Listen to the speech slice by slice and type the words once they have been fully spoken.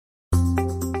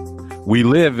We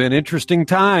live in interesting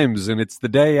times, and it's the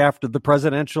day after the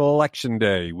presidential election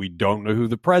day. We don't know who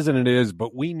the president is,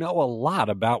 but we know a lot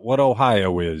about what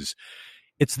Ohio is.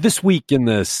 It's This Week in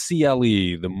the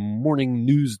CLE, the morning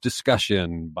news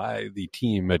discussion by the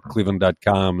team at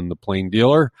Cleveland.com and the Plain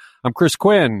Dealer. I'm Chris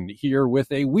Quinn, here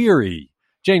with a weary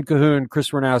Jane Cahoon,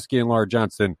 Chris Ranowski, and Laura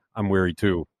Johnston. I'm weary,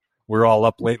 too. We're all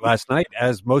up late last night,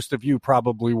 as most of you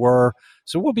probably were.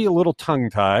 So we'll be a little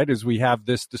tongue-tied as we have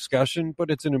this discussion,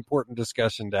 but it's an important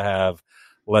discussion to have.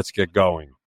 Let's get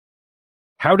going.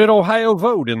 How did Ohio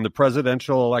vote in the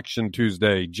presidential election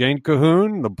Tuesday? Jane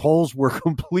Cahoon, the polls were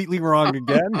completely wrong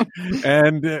again.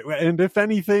 and if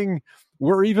anything,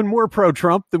 we're even more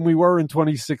pro-Trump than we were in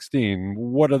 2016.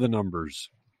 What are the numbers?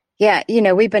 Yeah,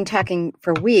 we've been talking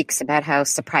for weeks about how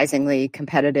surprisingly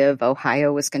competitive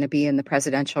Ohio was going to be in the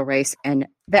presidential race, and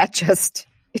it just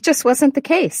wasn't the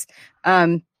case.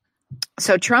 So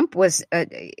Trump was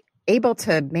able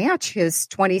to match his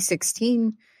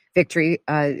 2016 victory,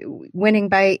 winning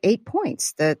by 8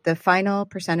 points. The final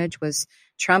percentage was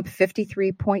Trump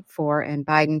 53.4 and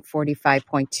Biden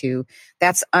 45.2.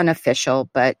 That's unofficial,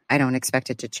 but I don't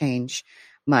expect it to change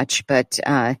much. But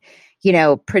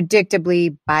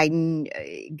predictably,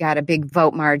 Biden got a big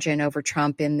vote margin over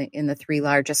Trump in the three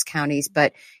largest counties,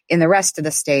 but in the rest of the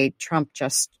state, Trump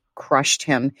just crushed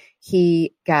him.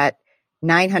 He got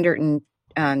he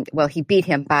beat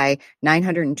him by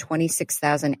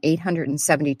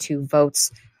 926,872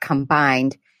 votes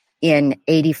combined in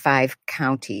 85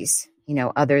 counties,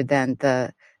 other than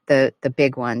the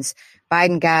big ones.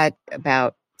 Biden got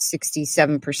about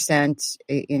 67%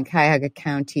 in Cuyahoga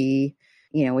County,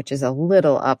 which is a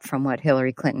little up from what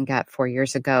Hillary Clinton got 4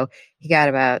 years ago. He got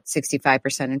about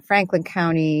 65% in Franklin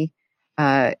County,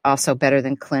 also better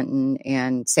than Clinton,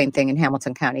 and same thing in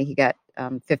Hamilton County. He got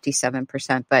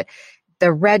 57%. But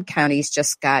the red counties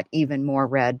just got even more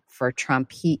red for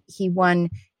Trump. He won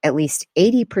at least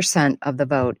 80% of the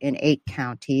vote in 8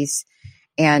 counties.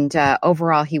 And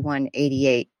overall, he won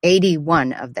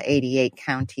 81 of the 88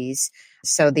 counties.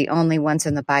 So the only ones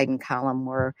in the Biden column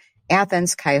were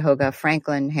Athens, Cuyahoga,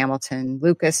 Franklin, Hamilton,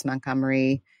 Lucas,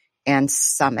 Montgomery, and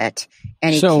Summit.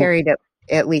 And he carried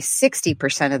at least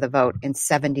 60% of the vote in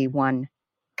 71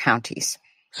 counties.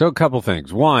 So a couple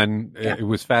things. One, It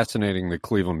was fascinating that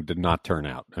Cleveland did not turn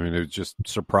out. I mean, it was just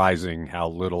surprising how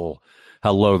low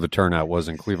the turnout was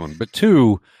in Cleveland. But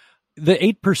two, the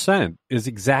 8% is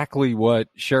exactly what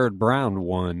Sherrod Brown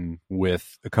won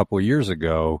with a couple of years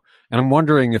ago. And I'm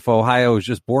wondering if Ohio is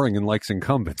just boring and likes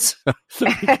incumbents.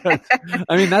 Because,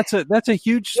 I mean, that's a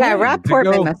huge swing. Yeah, Rob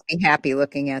Portman must be happy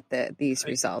looking at these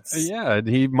results. Yeah,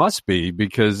 he must be,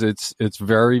 because it's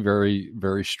very, very,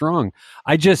 very strong.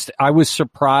 I was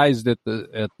surprised at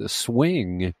the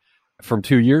swing from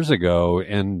 2 years ago,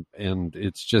 and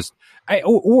it's just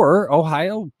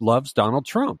Ohio loves Donald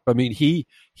Trump. I mean, he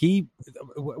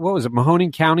what was it?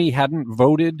 Mahoning County hadn't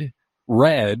voted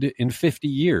red in 50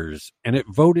 years, and it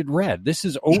voted red. This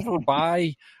is over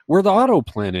by where the auto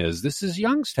plant is. This is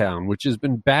Youngstown, which has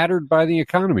been battered by the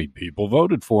economy. People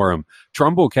voted for him.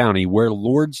 Trumbull County, where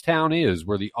Lordstown is,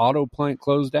 where the auto plant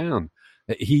closed down.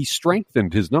 He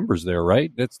strengthened his numbers there,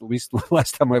 right? That's at least the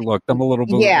last time I looked. I'm a little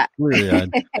bit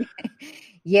weary-eyed.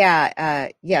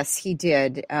 Yes, he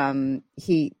did.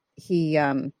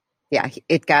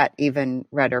 It got even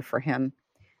redder for him.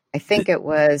 I think it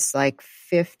was like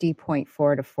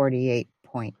 50.4 to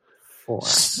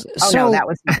 48.4. No, that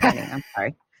was beginning. I'm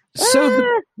sorry.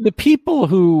 So the people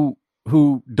who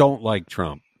don't like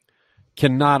Trump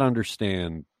cannot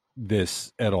understand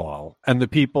this at all, and the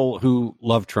people who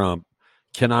love Trump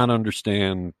cannot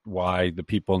understand why the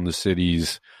people in the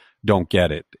cities don't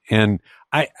get it. And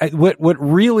what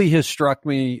really has struck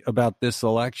me about this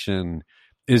election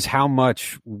is how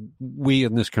much we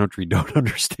in this country don't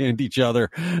understand each other.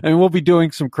 And we'll be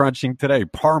doing some crunching today.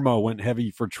 Parma went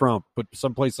heavy for Trump, but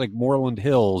someplace like Moreland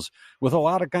Hills, with a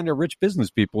lot of kind of rich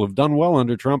business people who've done well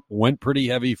under Trump, went pretty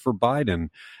heavy for Biden.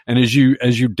 And as you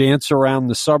dance around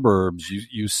the suburbs,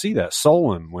 you see that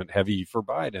Solon went heavy for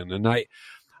Biden. And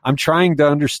I'm trying to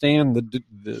understand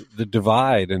the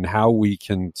divide and how we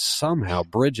can somehow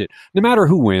bridge it. No matter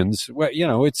who wins,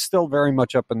 it's still very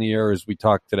much up in the air as we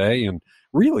talk today, and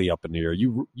really up in the air.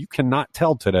 You cannot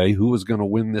tell today who is going to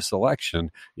win this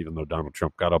election, even though Donald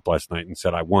Trump got up last night and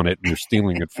said, I won it and you're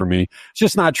stealing it from me. It's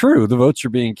just not true. The votes are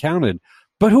being counted.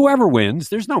 But whoever wins,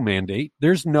 there's no mandate.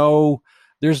 There was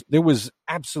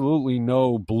absolutely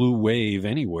no blue wave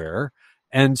anywhere.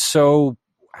 And so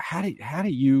how do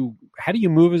you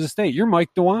move as a state? You're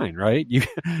Mike DeWine, right?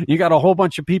 You got a whole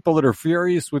bunch of people that are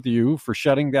furious with you for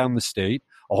shutting down the state,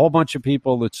 a whole bunch of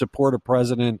people that support a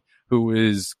president who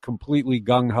is completely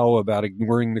gung-ho about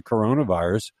ignoring the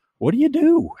coronavirus, what do you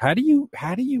do? How do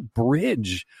you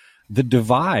bridge the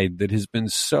divide that has been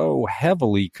so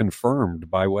heavily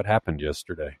confirmed by what happened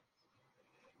yesterday?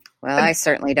 Well, I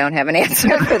certainly don't have an answer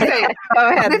for that. Go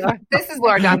ahead, Laura. This is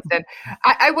Laura Dunstan.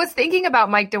 I was thinking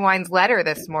about Mike DeWine's letter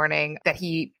this morning that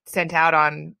he sent out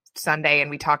on Sunday,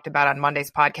 and we talked about on Monday's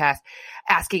podcast,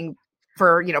 asking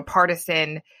for,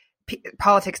 partisan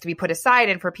politics to be put aside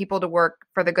and for people to work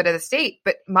for the good of the state.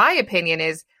 But my opinion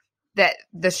is that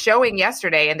the showing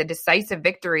yesterday and the decisive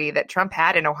victory that Trump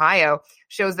had in Ohio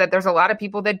shows that there's a lot of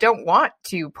people that don't want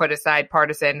to put aside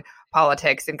partisan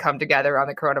politics and come together on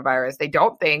the coronavirus. They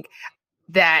don't think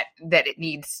that it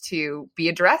needs to be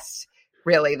addressed.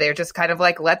 Really, they're just kind of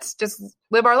like, let's just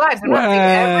live our lives. I'm not saying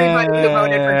everybody who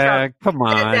voted for Trump. Come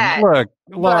on, look,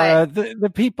 Laura,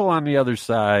 the people on the other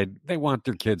side, they want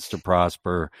their kids to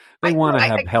prosper. They want to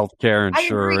have health care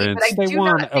insurance. I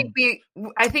agree,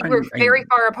 but I think we're very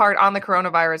far apart on the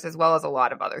coronavirus as well as a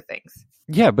lot of other things.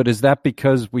 Yeah, but is that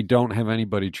because we don't have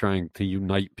anybody trying to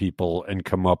unite people and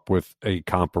come up with a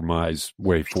compromise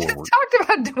way forward? We just talked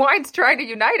about DeWine's trying to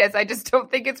unite us. I just don't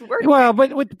think it's working. Well, but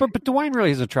DeWine really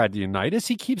hasn't tried to unite us.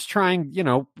 He keeps trying,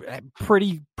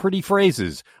 pretty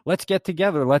phrases. Let's get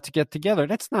together. Let's get together.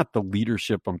 That's not the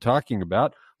leadership I'm talking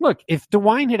about. Look, if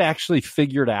DeWine had actually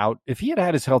figured out, if he had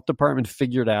had his health department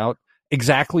figured out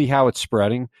exactly how it's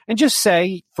spreading, and just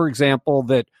say, for example,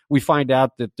 that we find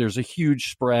out that there's a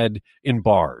huge spread in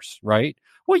bars, right?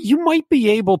 Well, you might be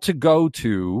able to go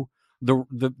to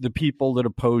the people that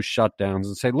oppose shutdowns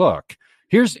and say, look,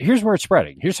 here's where it's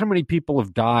spreading. Here's how many people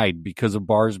have died because of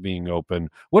bars being open.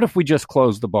 What if we just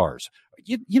close the bars?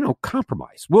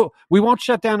 Compromise. We won't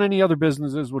shut down any other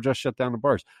businesses. We'll just shut down the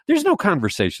bars. There's no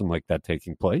conversation like that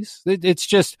taking place. It's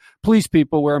just, please,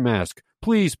 people, wear a mask.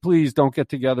 Please don't get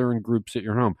together in groups at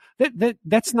your home.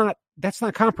 That's not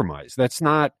compromise. That's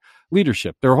not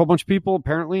leadership. There are a whole bunch of people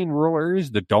apparently in rural areas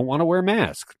that don't want to wear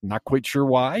masks. Not quite sure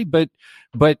why, but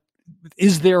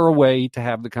is there a way to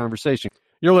have the conversation?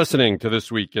 You're listening to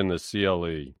This Week in the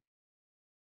CLE.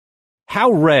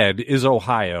 How red is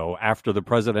Ohio after the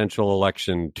presidential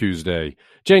election Tuesday?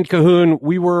 Jane Cahoon,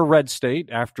 we were a red state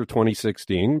after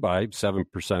 2016 by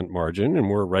 7% margin, and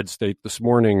we're a red state this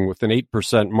morning with an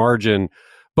 8% margin.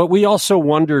 But we also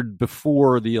wondered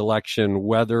before the election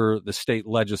whether the state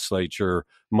legislature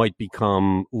might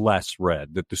become less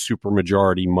red, that the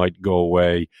supermajority might go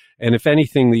away, and if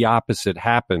anything, the opposite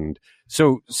happened.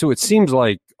 So it seems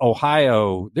like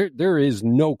Ohio, there is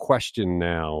no question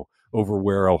now over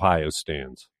where Ohio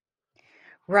stands.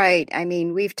 Right. I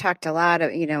mean, we've talked a lot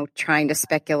of, trying to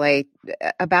speculate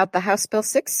about the House Bill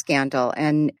 6 scandal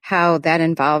and how that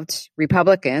involved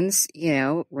Republicans,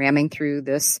 ramming through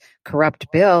this corrupt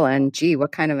bill and,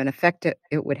 what kind of an effect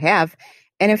it would have.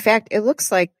 And in fact, it looks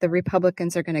like the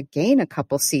Republicans are going to gain a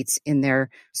couple seats in their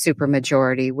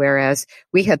supermajority, whereas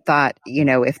we had thought,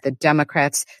 if the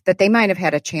Democrats, that they might have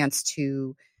had a chance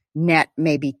to net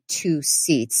maybe 2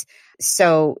 seats.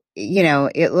 So,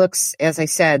 it looks, as I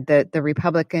said, that the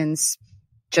Republicans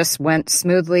just went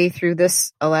smoothly through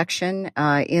this election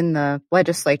in the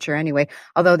legislature anyway,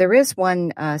 although there is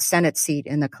one Senate seat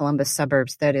in the Columbus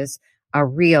suburbs that is a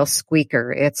real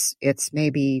squeaker. It's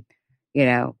maybe,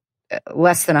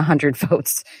 less than 100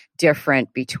 votes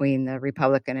different between the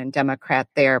Republican and Democrat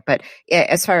there. But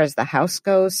as far as the House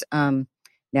goes,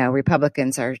 now,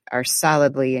 Republicans are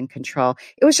solidly in control.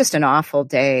 It was just an awful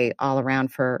day all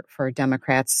around for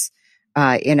Democrats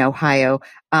in Ohio.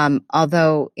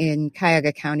 Although in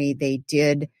Cuyahoga County, they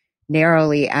did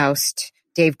narrowly oust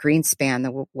Dave Greenspan,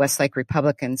 the Westlake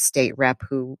Republican state rep,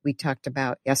 who we talked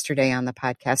about yesterday on the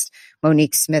podcast.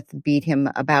 Monique Smith beat him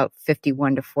about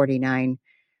 51 to 49%.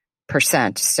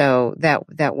 So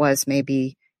that was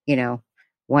maybe,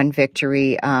 one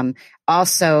victory.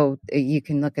 Also, you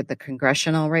can look at the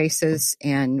congressional races,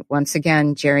 and once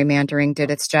again, gerrymandering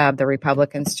did its job. The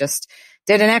Republicans just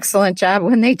did an excellent job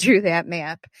when they drew that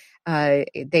map.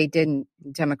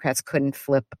 Democrats couldn't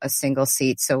flip a single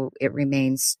seat, so it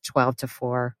remains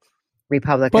 12-4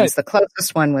 Republicans. The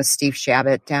closest one was Steve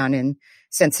Chabot down in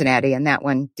Cincinnati, and that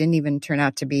one didn't even turn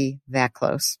out to be that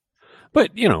close.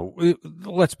 But,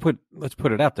 let's put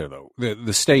it out there, though.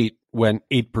 The state went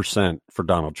 8% for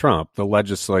Donald Trump. The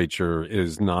legislature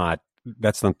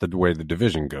that's not the way the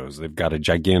division goes. They've got a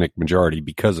gigantic majority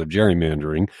because of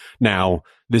gerrymandering. Now,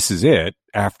 this is it.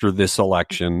 After this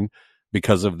election,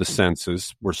 because of the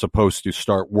census, we're supposed to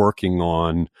start working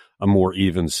on a more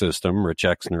even system. Rich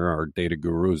Exner, our data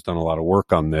guru, has done a lot of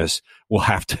work on this. We'll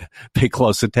have to pay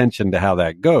close attention to how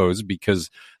that goes, because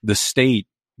the state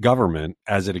government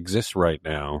as it exists right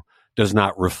now does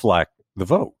not reflect the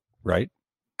vote. right?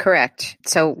 Correct.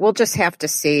 So we'll just have to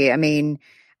see. I mean,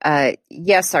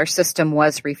 yes, our system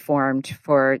was reformed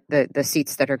for the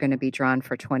seats that are going to be drawn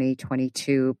for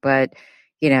 2022, but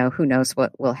who knows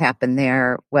what will happen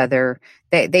there, whether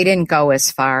they didn't go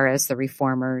as far as the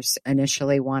reformers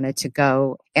initially wanted to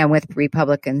go. And with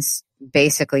Republicans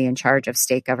basically in charge of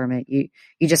state government, you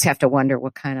just have to wonder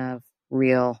what kind of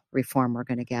real reform we're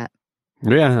going to get.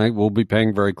 Yeah, we'll be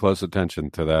paying very close attention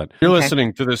to that. You're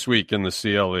listening to This Week in the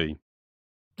CLE.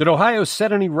 Did Ohio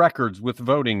set any records with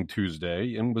voting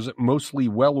Tuesday, and was it mostly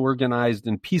well-organized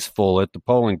and peaceful at the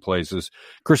polling places?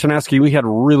 Chris Hanasky, we had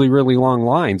really, really long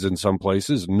lines in some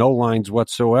places, no lines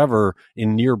whatsoever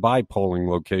in nearby polling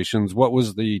locations. What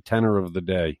was the tenor of the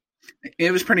day?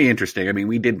 It was pretty interesting. I mean,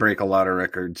 we did break a lot of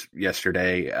records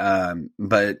yesterday,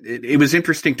 but it was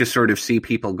interesting to sort of see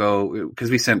people go,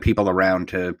 because we sent people around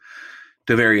to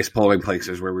various polling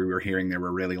places where we were hearing there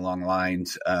were really long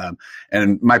lines.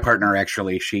 And my partner,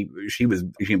 actually, she was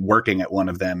working at one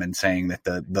of them and saying that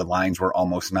the lines were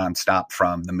almost nonstop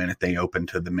from the minute they opened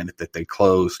to the minute that they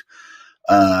closed.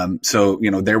 So,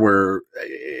 there were,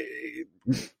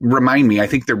 remind me, I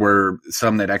think there were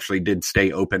some that actually did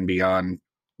stay open beyond,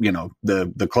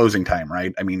 the closing time,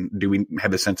 right? I mean, do we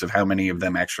have a sense of how many of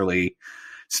them actually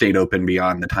stayed open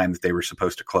beyond the time that they were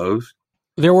supposed to close?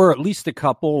 There were at least a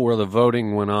couple where the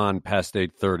voting went on past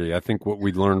 8:30. I think what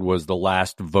we learned was the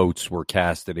last votes were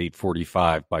cast at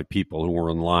 8:45 by people who were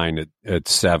in line at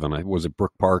 7. Was it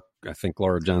Brook Park? I think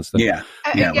Laura Johnston. Yeah.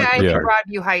 I think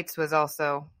Broadview Heights was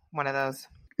also one of those.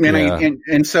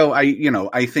 And so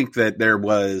I think that there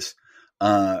was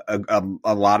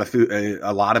a lot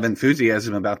of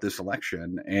enthusiasm about this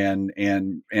election,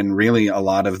 and really a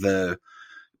lot of the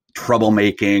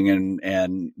troublemaking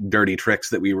and dirty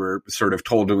tricks that we were sort of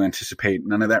told to anticipate.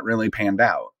 None of that really panned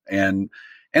out. And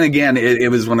again,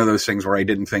 it was one of those things where I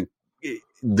didn't think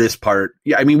this part.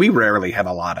 Yeah, I mean, we rarely have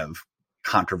a lot of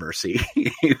controversy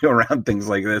around things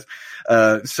like this.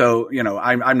 So,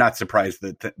 I'm not surprised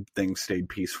that things stayed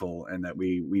peaceful and that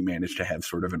we managed to have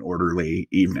sort of an orderly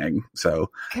evening. So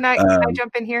can I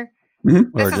jump in here?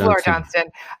 Mm-hmm. This is Laura Johnston.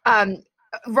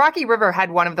 Rocky River had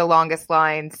one of the longest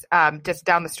lines just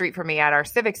down the street from me at our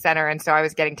Civic Center. And so I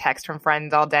was getting texts from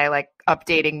friends all day, like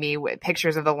updating me with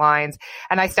pictures of the lines.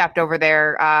 And I stopped over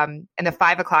there in the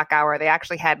 5 o'clock hour. They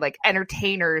actually had like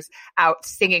entertainers out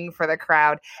singing for the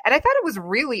crowd. And I thought it was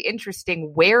really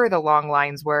interesting where the long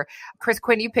lines were. Chris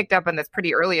Quinn, you picked up on this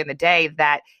pretty early in the day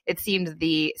that it seemed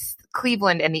the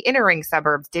Cleveland and the inner ring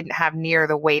suburbs didn't have near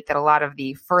the weight that a lot of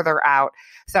the further out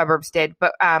suburbs did.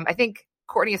 But I think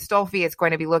Courtney Astolfi is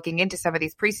going to be looking into some of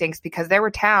these precincts because there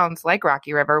were towns like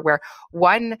Rocky River where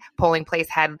one polling place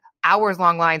had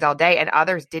hours-long lines all day and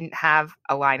others didn't have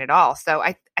a line at all. So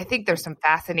I think there's some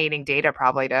fascinating data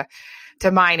probably to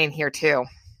mine in here too.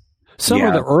 Some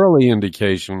of the early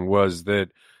indication was that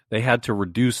they had to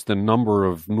reduce the number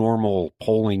of normal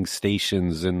polling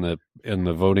stations in the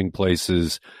voting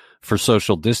places for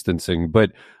social distancing.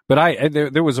 But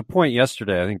there was a point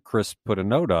yesterday, I think Chris put a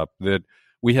note up, that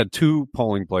we had 2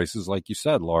 polling places, like you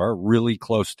said, Laura, really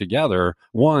close together.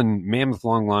 One, mammoth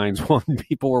long lines. One,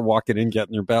 people were walking in,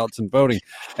 getting their ballots and voting.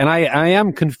 And I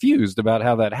am confused about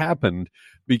how that happened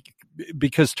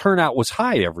because turnout was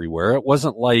high everywhere. It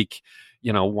wasn't like,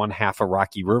 one half of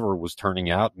Rocky River was turning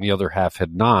out and the other half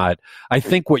had not. I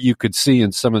think what you could see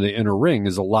in some of the inner ring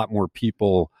is a lot more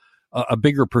people, a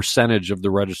bigger percentage of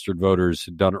the registered voters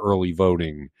had done early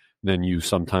voting than you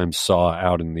sometimes saw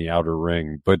out in the outer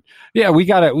ring. But yeah, we've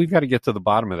got to get to the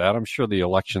bottom of that. I'm sure the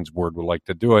elections board would like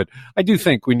to do it. I do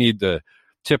think we need to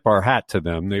tip our hat to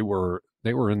them. They were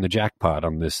in the jackpot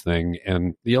on this thing,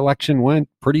 and the election went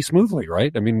pretty smoothly,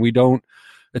 right? I mean,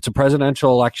 it's a presidential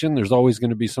election. There's always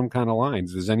going to be some kind of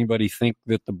lines. Does anybody think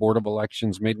that the Board of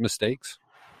Elections made mistakes?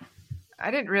 I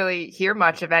didn't really hear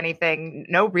much of anything,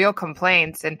 no real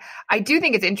complaints. And I do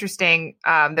think it's interesting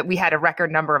that we had a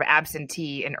record number of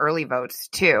absentee and early votes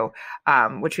too,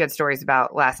 which we had stories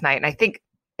about last night. And I think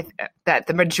that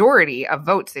the majority of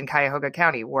votes in Cuyahoga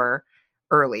County were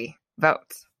early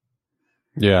votes.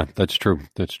 Yeah, that's true.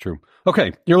 That's true.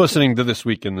 Okay, you're listening to This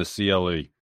Week in the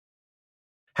CLE.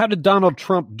 How did Donald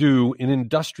Trump do in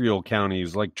industrial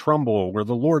counties like Trumbull, where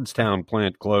the Lordstown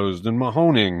plant closed, and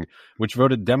Mahoning, which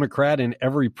voted Democrat in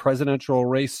every presidential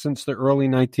race since the early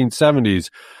 1970s?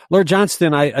 Laura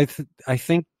Johnston, I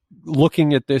think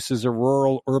looking at this as a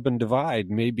rural-urban divide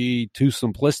may be too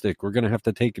simplistic. We're going to have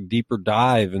to take a deeper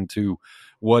dive into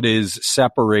what is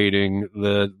separating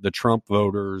the Trump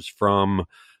voters from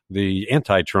the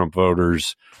anti-Trump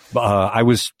voters. I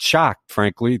was shocked,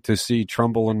 frankly, to see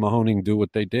Trumbull and Mahoning do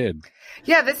what they did.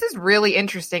 Yeah, this is really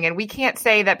interesting. And we can't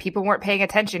say that people weren't paying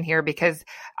attention here because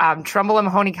Trumbull and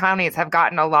Mahoning counties have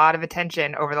gotten a lot of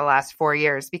attention over the last 4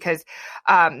 years because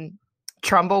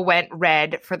Trumbull went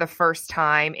red for the first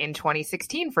time in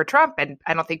 2016 for Trump. And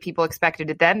I don't think people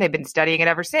expected it then. They've been studying it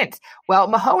ever since. Well,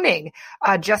 Mahoning,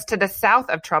 just to the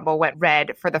south of Trumbull, went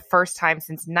red for the first time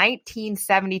since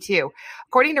 1972.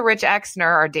 According to Rich Exner,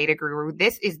 our data guru,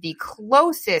 this is the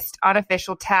closest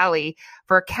unofficial tally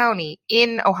for a county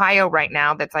in Ohio right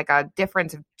now. That's like a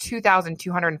difference of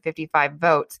 2,255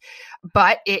 votes.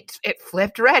 But it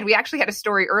flipped red. We actually had a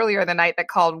story earlier the night that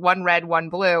called one red, one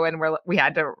blue, and we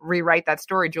had to rewrite that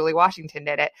story. Julie Washington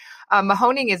did it.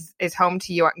 Mahoning is home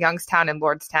to Youngstown and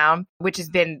Lordstown, which has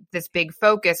been this big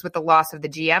focus with the loss of the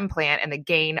GM plant and the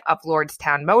gain of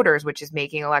Lordstown Motors, which is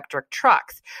making electric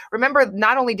trucks. Remember,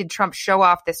 not only did Trump show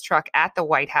off this truck at the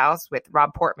White House with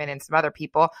Rob Portman and some other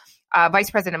people, Vice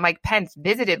President Mike Pence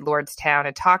visited Lordstown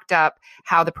and talked up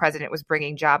how the president was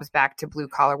bringing jobs back to blue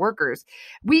collar workers.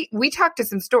 We talked to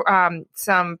some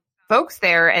folks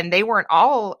there, and they weren't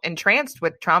all entranced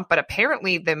with Trump, but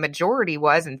apparently the majority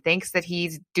was, and thinks that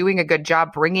he's doing a good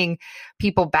job bringing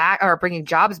people back or bringing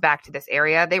jobs back to this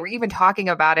area. They were even talking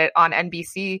about it on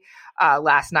NBC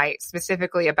last night,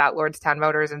 specifically about Lordstown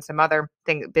Motors and some other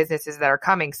businesses that are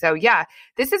coming. So yeah,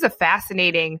 this is a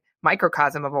fascinating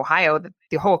microcosm of Ohio that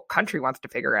the whole country wants to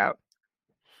figure out.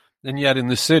 And yet in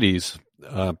the cities,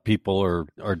 people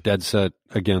are dead set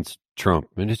against Trump.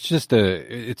 And it's just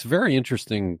it's a very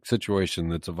interesting situation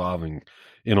that's evolving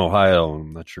in Ohio.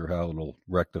 I'm not sure how it'll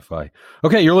rectify.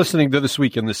 Okay, you're listening to This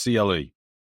Week in the CLE.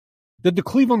 Did the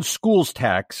Cleveland schools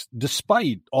tax,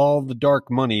 despite all the dark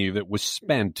money that was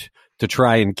spent to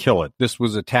try and kill it? This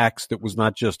was a tax that was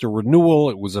not just a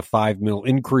renewal, it was a $5 million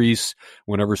increase.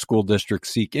 Whenever school districts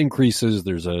seek increases,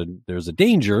 there's a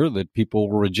danger that people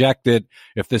will reject it.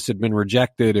 If this had been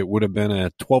rejected, it would have been a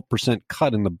 12%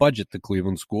 cut in the budget to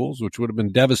Cleveland schools, which would have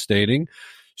been devastating.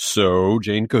 So,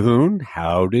 Jane Cahoon,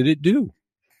 how did it do?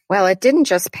 Well, it didn't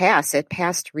just pass. It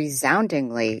passed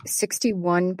resoundingly,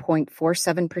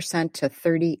 61.47% to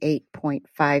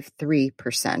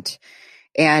 38.53%.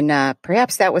 And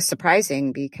perhaps that was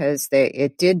surprising because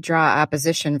it did draw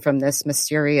opposition from this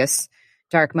mysterious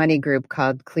dark money group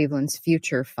called Cleveland's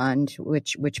Future Fund,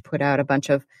 which put out a bunch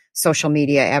of social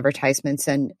media advertisements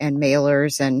and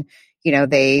mailers. And, you know,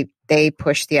 they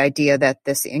pushed the idea that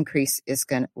this increase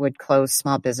would close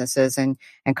small businesses and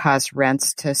cause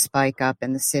rents to spike up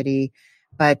in the city.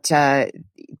 But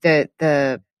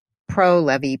the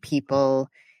pro-levy people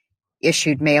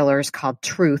issued mailers called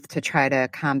Truth to try to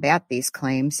combat these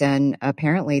claims, and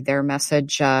apparently their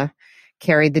message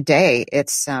carried the day.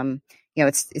 It's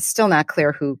it's still not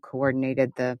clear who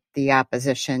coordinated the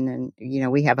opposition, and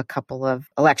we have a couple of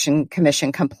election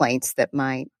commission complaints that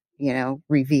might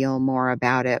reveal more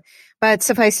about it. But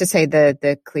suffice to say,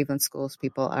 the Cleveland schools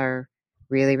people are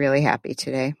really, really happy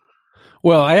today.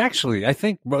 Well, I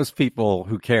think most people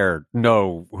who care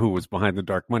know who was behind the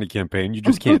dark money campaign. You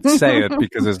just can't say it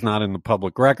because it's not in the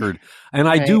public record. And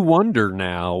I do wonder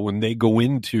now, when they go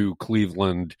into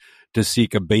Cleveland to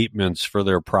seek abatements for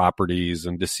their properties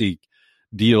and to seek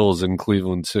deals in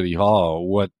Cleveland City Hall,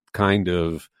 what kind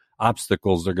of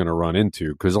obstacles they're going to run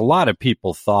into. Because a lot of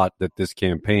people thought that this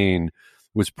campaign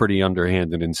was pretty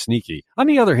underhanded and sneaky. On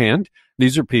the other hand,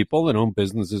 these are people that own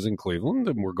businesses in Cleveland,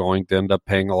 and we're going to end up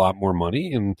paying a lot more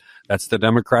money. And that's the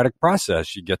democratic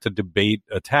process. You get to debate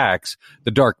a tax.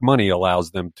 The dark money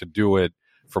allows them to do it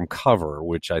from cover,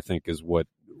 which I think is what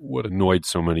annoyed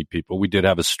so many people. We did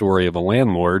have a story of a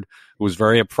landlord who was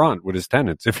very upfront with his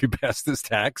tenants. If you pass this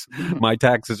tax, my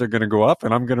taxes are going to go up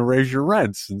and I'm going to raise your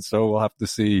rents. And so we'll have to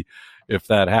see if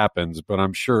that happens. But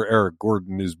I'm sure Eric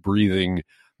Gordon is breathing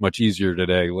much easier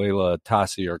today. Layla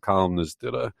Tassi, our columnist,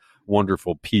 did a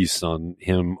wonderful piece on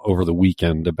him over the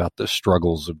weekend about the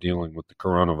struggles of dealing with the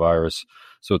coronavirus.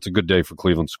 So it's a good day for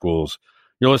Cleveland schools.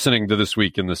 You're listening to This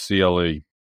Week in the CLE.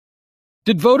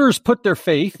 Did voters put their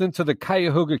faith into the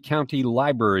Cuyahoga County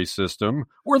library system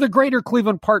or the Greater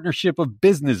Cleveland Partnership of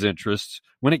Business Interests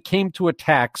when it came to a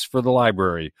tax for the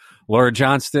library? Laura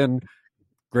Johnston,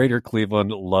 Greater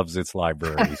Cleveland loves its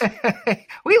libraries.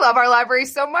 We love our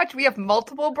libraries so much. We have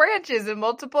multiple branches and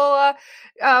multiple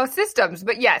systems.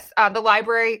 But yes, the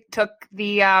library took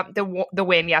the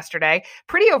win yesterday.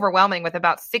 Pretty overwhelming, with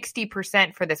about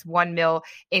 60% for this $1 million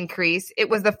increase. It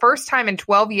was the first time in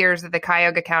 12 years that the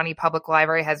Cuyahoga County Public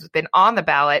Library has been on the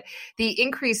ballot. The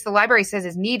increase, the library says,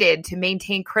 is needed to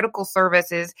maintain critical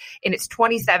services in its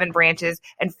 27 branches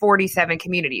and 47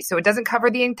 communities. So it doesn't cover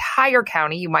the entire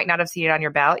county. You might not have seen it on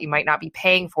your ballot. You might not be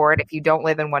paying for it if you don't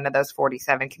live in one of those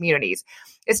 47 communities.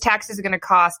 This tax is going to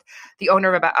cost the owner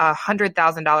of about a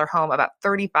 $100,000 home about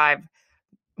 $35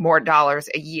 more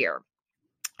a year.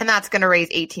 And that's going to raise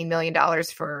 $18 million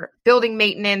for building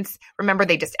maintenance. Remember,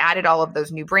 they just added all of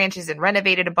those new branches and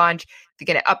renovated a bunch. They're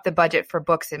going to up the budget for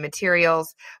books and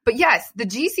materials. But yes, the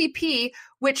GCP,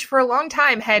 which for a long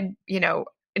time had,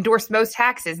 endorsed most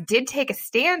taxes, did take a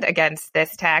stand against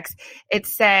this tax. It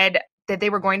said that they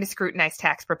were going to scrutinize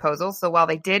tax proposals. So while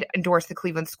they did endorse the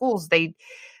Cleveland schools, they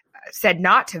said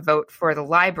not to vote for the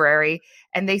library.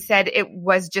 And they said it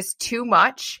was just too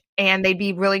much and they'd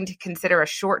be willing to consider a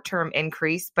short-term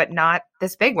increase, but not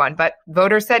this big one. But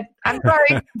voters said, I'm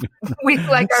sorry, we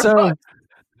like our books.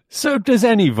 So does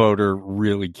any voter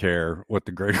really care what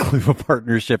the Greater Cleveland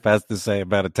Partnership has to say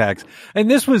about a tax?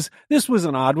 And this was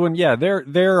an odd one. Yeah,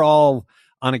 they're all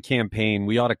on a campaign.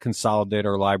 We ought to consolidate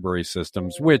our library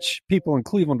systems, which people in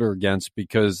Cleveland are against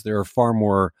because there are far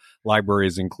more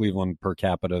libraries in Cleveland per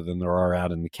capita than there are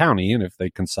out in the county. And if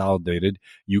they consolidated,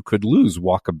 you could lose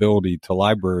walkability to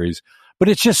libraries. But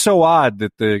it's just so odd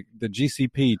that the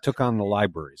GCP took on the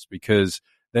libraries because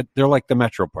that they're like the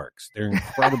metro parks. They're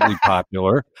incredibly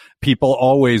popular. People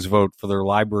always vote for their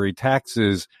library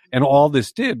taxes. And all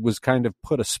this did was kind of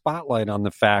put a spotlight on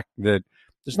the fact that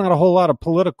there's not a whole lot of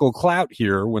political clout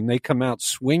here when they come out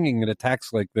swinging at a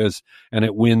tax like this and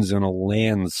it wins in a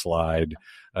landslide.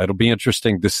 It'll be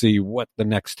interesting to see what the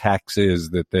next tax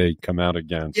is that they come out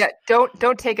against. Yeah,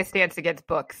 don't take a stance against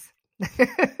books.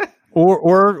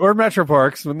 or metro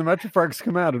parks. When the metro parks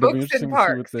come out, it'll books be interesting and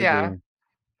parks, to see what they yeah. do.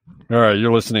 All right,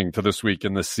 you're listening to This Week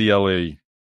in the CLE.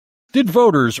 Did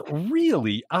voters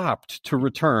really opt to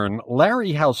return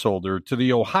Larry Householder to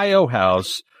the Ohio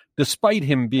House despite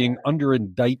him being under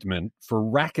indictment for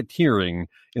racketeering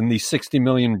in the $60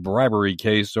 million bribery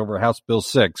case over House Bill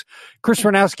 6? Chris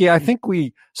Ranowski, I think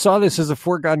we saw this as a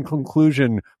foregone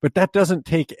conclusion, but that doesn't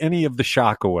take any of the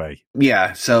shock away.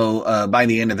 Yeah, so by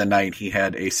the end of the night, he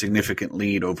had a significant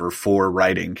lead over 4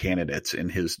 write-in candidates in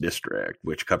his district,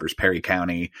 which covers Perry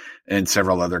County and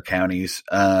several other counties.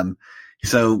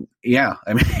 So yeah,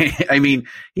 I mean,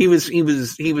 he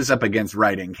was up against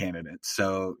write-in candidates.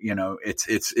 So,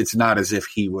 it's not as if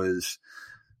he was,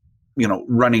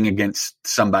 running against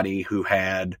somebody who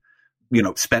had,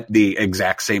 spent the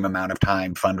exact same amount of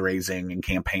time fundraising and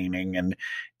campaigning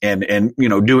and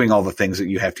doing all the things that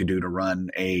you have to do to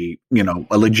run a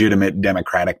legitimate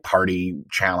Democratic Party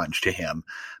challenge to him.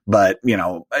 But,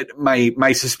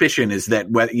 my suspicion is that,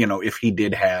 if he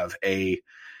did have a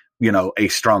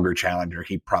stronger challenger,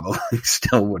 he probably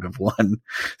still would have won.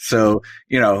 So,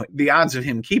 the odds of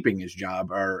him keeping his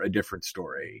job are a different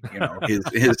story.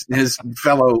 His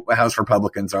fellow House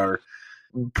Republicans are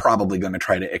probably going to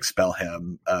try to expel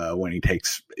him when he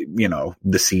takes,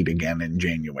 the seat again in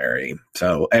January.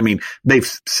 So, I mean, they've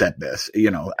said this,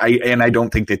 I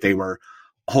don't think that they were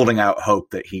holding out hope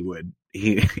that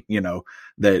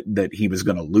that he was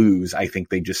going to lose. I think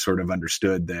they just sort of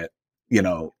understood that,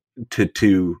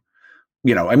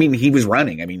 he was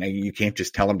running. I mean, you can't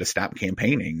just tell him to stop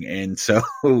campaigning. And so,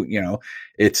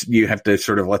 you have to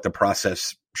sort of let the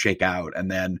process shake out. And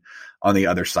then on the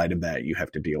other side of that, you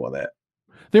have to deal with it.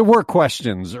 There were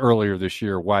questions earlier this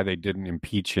year why they didn't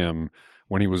impeach him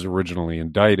when he was originally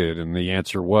indicted. And the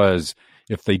answer was,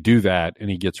 if they do that and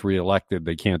he gets reelected,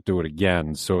 they can't do it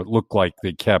again. So it looked like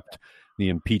they kept the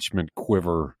impeachment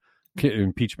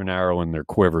arrow in their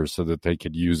quiver so that they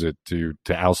could use it to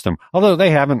oust him. Although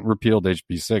they haven't repealed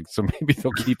HB 6, so maybe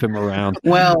they'll keep him around.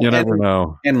 Well, you never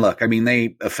know. And look, I mean,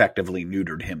 they effectively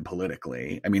neutered him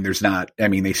politically. I mean,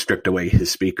 they stripped away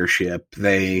his speakership.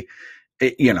 The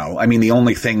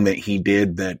only thing that he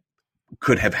did that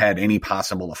could have had any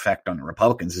possible effect on the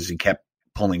Republicans is he kept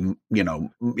pulling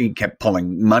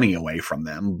money away from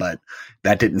them, but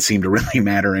that didn't seem to really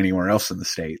matter anywhere else in the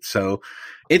state. So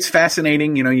it's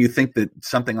fascinating. You think that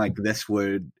something like this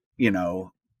would,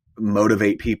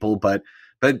 motivate people, but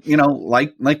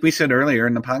like we said earlier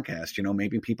in the podcast,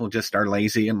 maybe people just are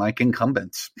lazy and like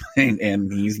incumbents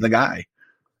and he's the guy.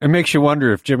 It makes you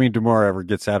wonder if Jimmy DeMore ever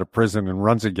gets out of prison and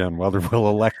runs again, whether we'll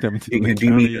elect him to the Do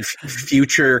you mean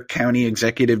future county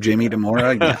executive Jimmy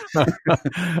DeMore?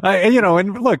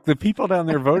 And look, the people down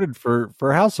there voted for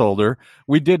Householder.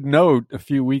 We did note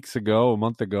a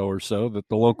month ago or so, that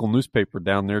the local newspaper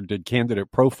down there did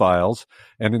candidate profiles.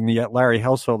 And in the Larry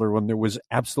Householder one, there was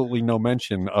absolutely no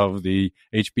mention of the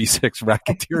HB 6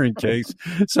 racketeering case.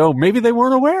 So maybe they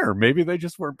weren't aware. Maybe they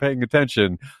just weren't paying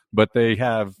attention. But they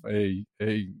have a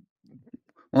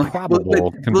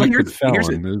probable convicted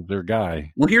felon is their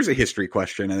guy. Well, here's a history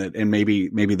question, and maybe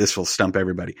this will stump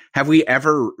everybody. Have we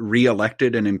ever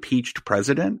reelected an impeached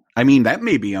president? I mean, that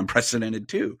may be unprecedented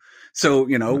too. So,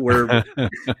 we're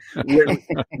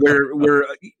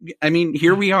I mean,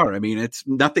 here we are. I mean,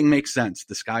 nothing makes sense.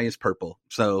 The sky is purple.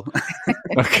 So,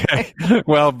 okay.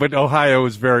 Well, but Ohio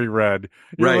is very red.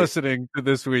 You're right. Listening to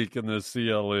This Week in the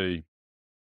CLE.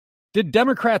 Did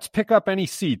Democrats pick up any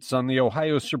seats on the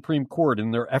Ohio Supreme Court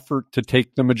in their effort to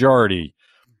take the majority?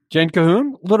 Jane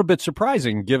Cahoon, a little bit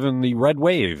surprising given the red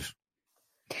wave.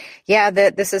 Yeah,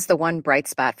 this is the one bright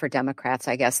spot for Democrats,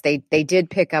 I guess. They did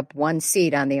pick up one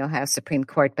seat on the Ohio Supreme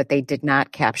Court, but they did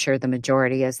not capture the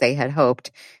majority as they had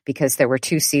hoped because there were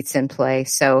 2 seats in play.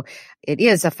 So it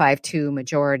is a 5-2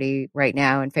 majority right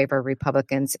now in favor of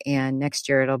Republicans, and next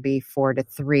year it'll be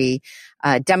 4-3.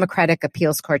 Democratic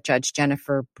Appeals Court Judge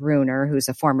Jennifer Bruner, who's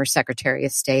a former Secretary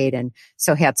of State and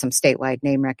so had some statewide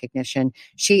name recognition,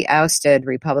 she ousted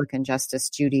Republican Justice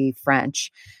Judy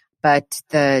French. But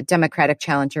the Democratic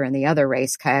challenger in the other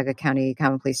race, Cuyahoga County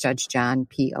Common Pleas Judge John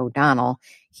P. O'Donnell,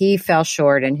 he fell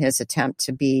short in his attempt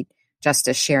to beat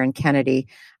Justice Sharon Kennedy.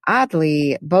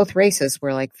 Oddly, both races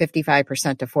were like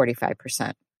 55% to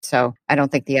 45%. So I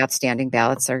don't think the outstanding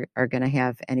ballots are going to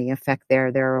have any effect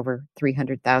there. There are over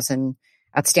 300,000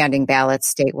 outstanding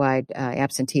ballots statewide,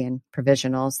 absentee and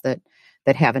provisionals that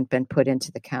haven't been put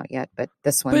into the count yet. But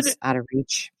this one's out of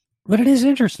reach. But it is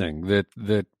interesting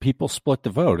that people split the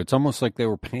vote. It's almost like they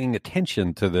were paying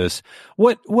attention to this.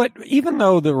 What even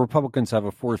though the Republicans have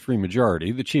a 4-3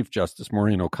 majority, the Chief Justice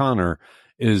Maureen O'Connor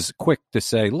is quick to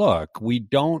say, look, we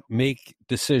don't make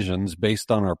decisions based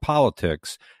on our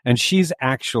politics. And she's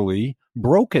actually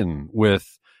broken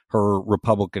with her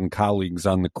Republican colleagues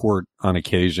on the court on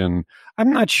occasion.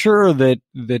 I'm not sure that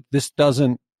this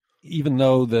doesn't, even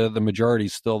though the majority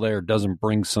is still there, doesn't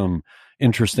bring some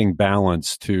interesting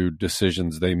balance to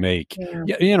decisions they make.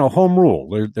 Yeah. Home rule.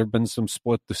 There have been some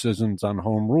split decisions on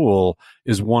home rule.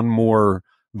 Is one more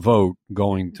vote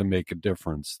going to make a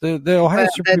difference? The Ohio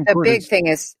Supreme Court. The big thing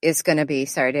is going to be,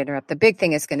 sorry to interrupt, the big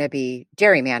thing is going to be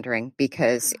gerrymandering,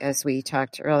 because as we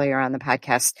talked earlier on the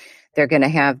podcast, they're going to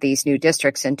have these new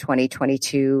districts in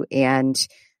 2022, and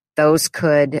those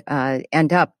could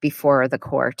end up before the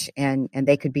court, and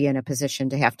they could be in a position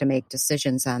to have to make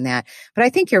decisions on that. But I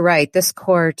think you're right. This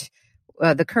court,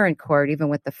 the current court, even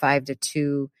with the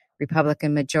 5-2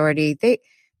 Republican majority,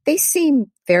 they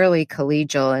seem fairly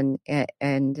collegial,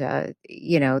 and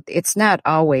it's not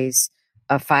always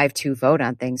a 5-2 vote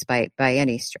on things by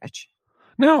any stretch.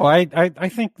 No, I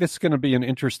think this is going to be an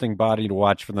interesting body to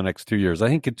watch for the next 2 years. I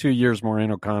think in 2 years, Maureen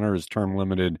O'Connor is term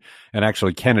limited, and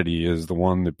actually Kennedy is the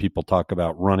one that people talk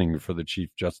about running for the Chief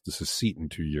Justice's seat in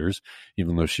 2 years,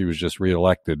 even though she was just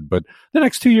reelected. But the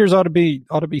next 2 years ought to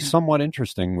be somewhat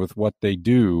interesting with what they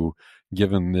do,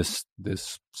 given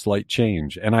this slight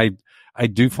change. And I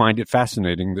do find it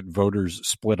fascinating that voters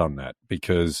split on that,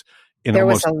 because there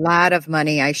was a lot of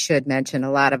money, I should mention,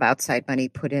 a lot of outside money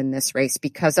put in this race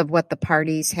because of what the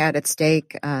parties had at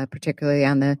stake, particularly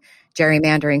on the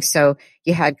gerrymandering. So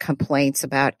you had complaints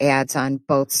about ads on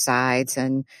both sides,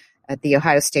 and at the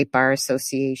Ohio State Bar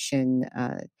Association,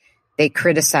 they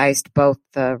criticized both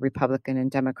the Republican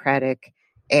and Democratic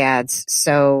ads.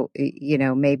 So,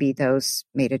 maybe those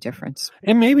made a difference.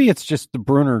 And maybe it's just the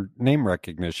Bruner name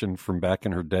recognition from back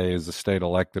in her day as a state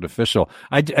elected official.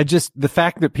 I just, the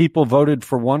fact that people voted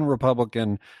for one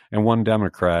Republican and one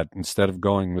Democrat instead of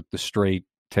going with the straight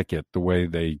ticket the way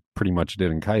they pretty much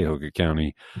did in Cuyahoga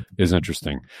County is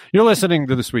interesting. You're listening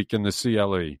to This Week in the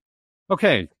CLE.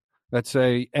 Okay. That's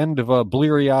a end of a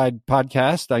bleary-eyed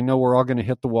podcast. I know we're all going to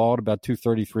hit the wall at about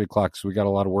 2:30, 3 o'clock, so we got a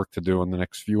lot of work to do in the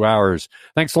next few hours.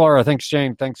 Thanks, Laura. Thanks,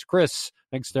 Jane. Thanks, Chris.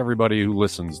 Thanks to everybody who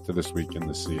listens to This Week in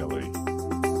the CLE.